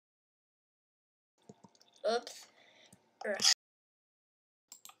Oops.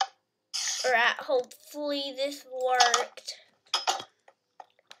 Alright, hopefully this worked.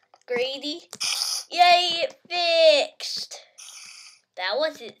 Greedy. Yay, it fixed. That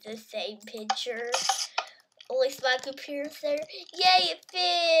wasn't the same picture. At least my computer's there. Yay, it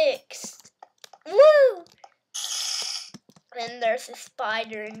fixed. Woo! And there's a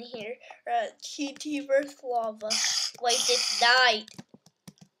spider in here. TNT versus lava. Wait, it's night.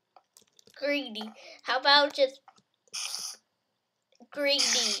 Greedy. How about just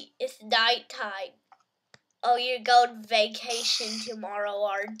Greedy? It's nighttime. Oh, you're going vacation tomorrow,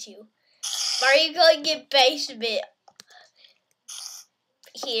 aren't you? Are you going to get basement?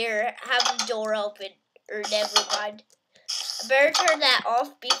 Here, have the door open. Or never mind. I better turn that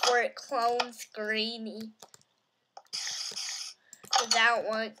off before it clones Greeny. Because I don't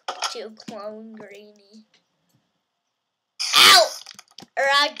want to clone Greeny. Ow! Or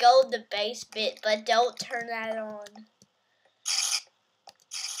I go in the basement, but don't turn that on.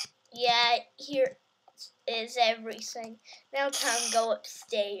 Yeah, here is everything. Now time to go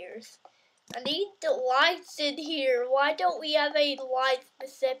upstairs. I need the lights in here. Why don't we have any lights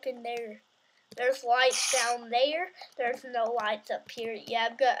except in there? There's lights down there. There's no lights up here. Yeah,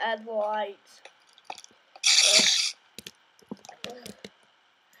 I'm gonna add lights.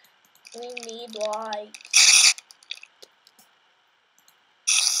 We need lights.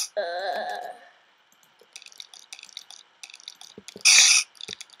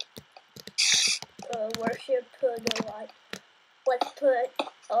 Where should I put a light? Let's put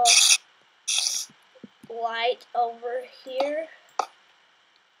a light over here.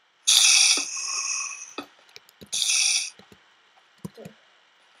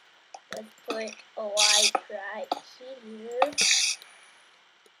 Let's put a light right here.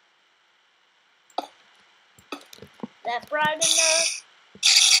 That bright enough?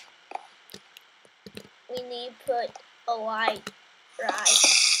 We need to put a light right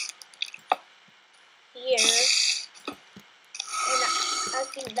here. And I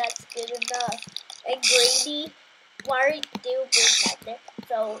think that's good enough. And Greedy, why are you doing that there?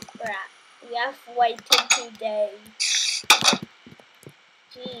 So, we have to wait till 2 days.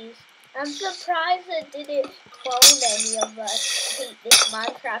 Jeez. I'm surprised it didn't clone any of us. I hate this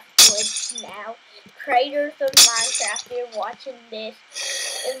Minecraft glitch now. Creators of Minecraft, you're watching this.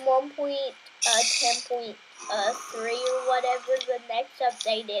 In 1.10.3 or whatever the next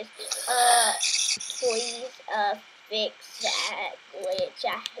update is, please fix that glitch. I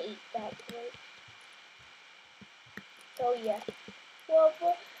hate that glitch. So yeah. Well,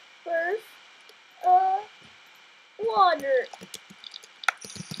 first, water.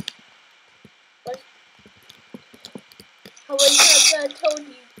 How many times I told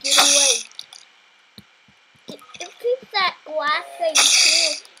you, get away. It fixed that glass thing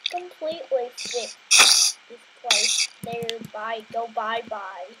too. Completely fixed this place. There, bye. Go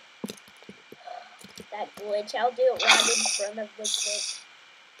bye-bye. That glitch. I'll do it right in front of the glitch.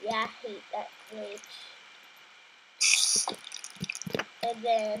 Yeah, I hate that glitch. And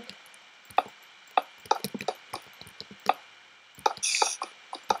then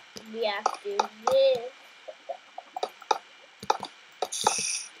we have to do this.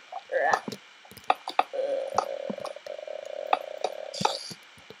 Right.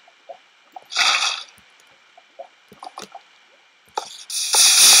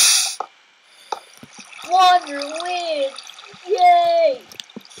 Water wins! Yay!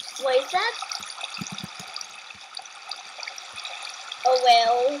 Wait, that? Oh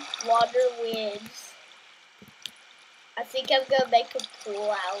well, water wins. I think I'm gonna make a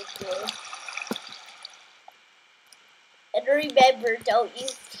pool out of this. And remember, don't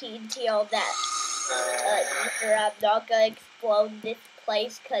use TNT on that ether. I'm not gonna explode this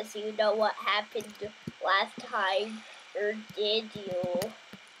place because you know what happened last time. Or did you?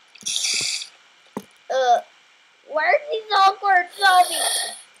 Where are these awkward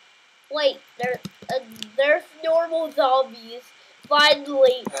zombies? Wait, there's normal zombies.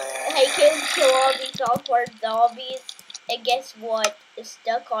 Finally, I can kill all these awkward zombies. And guess what? It's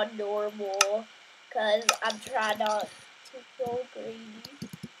stuck on normal. Because I'm trying not to kill Greedy.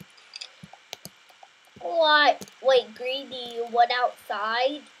 What? Wait, Greedy, you went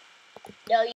outside? No,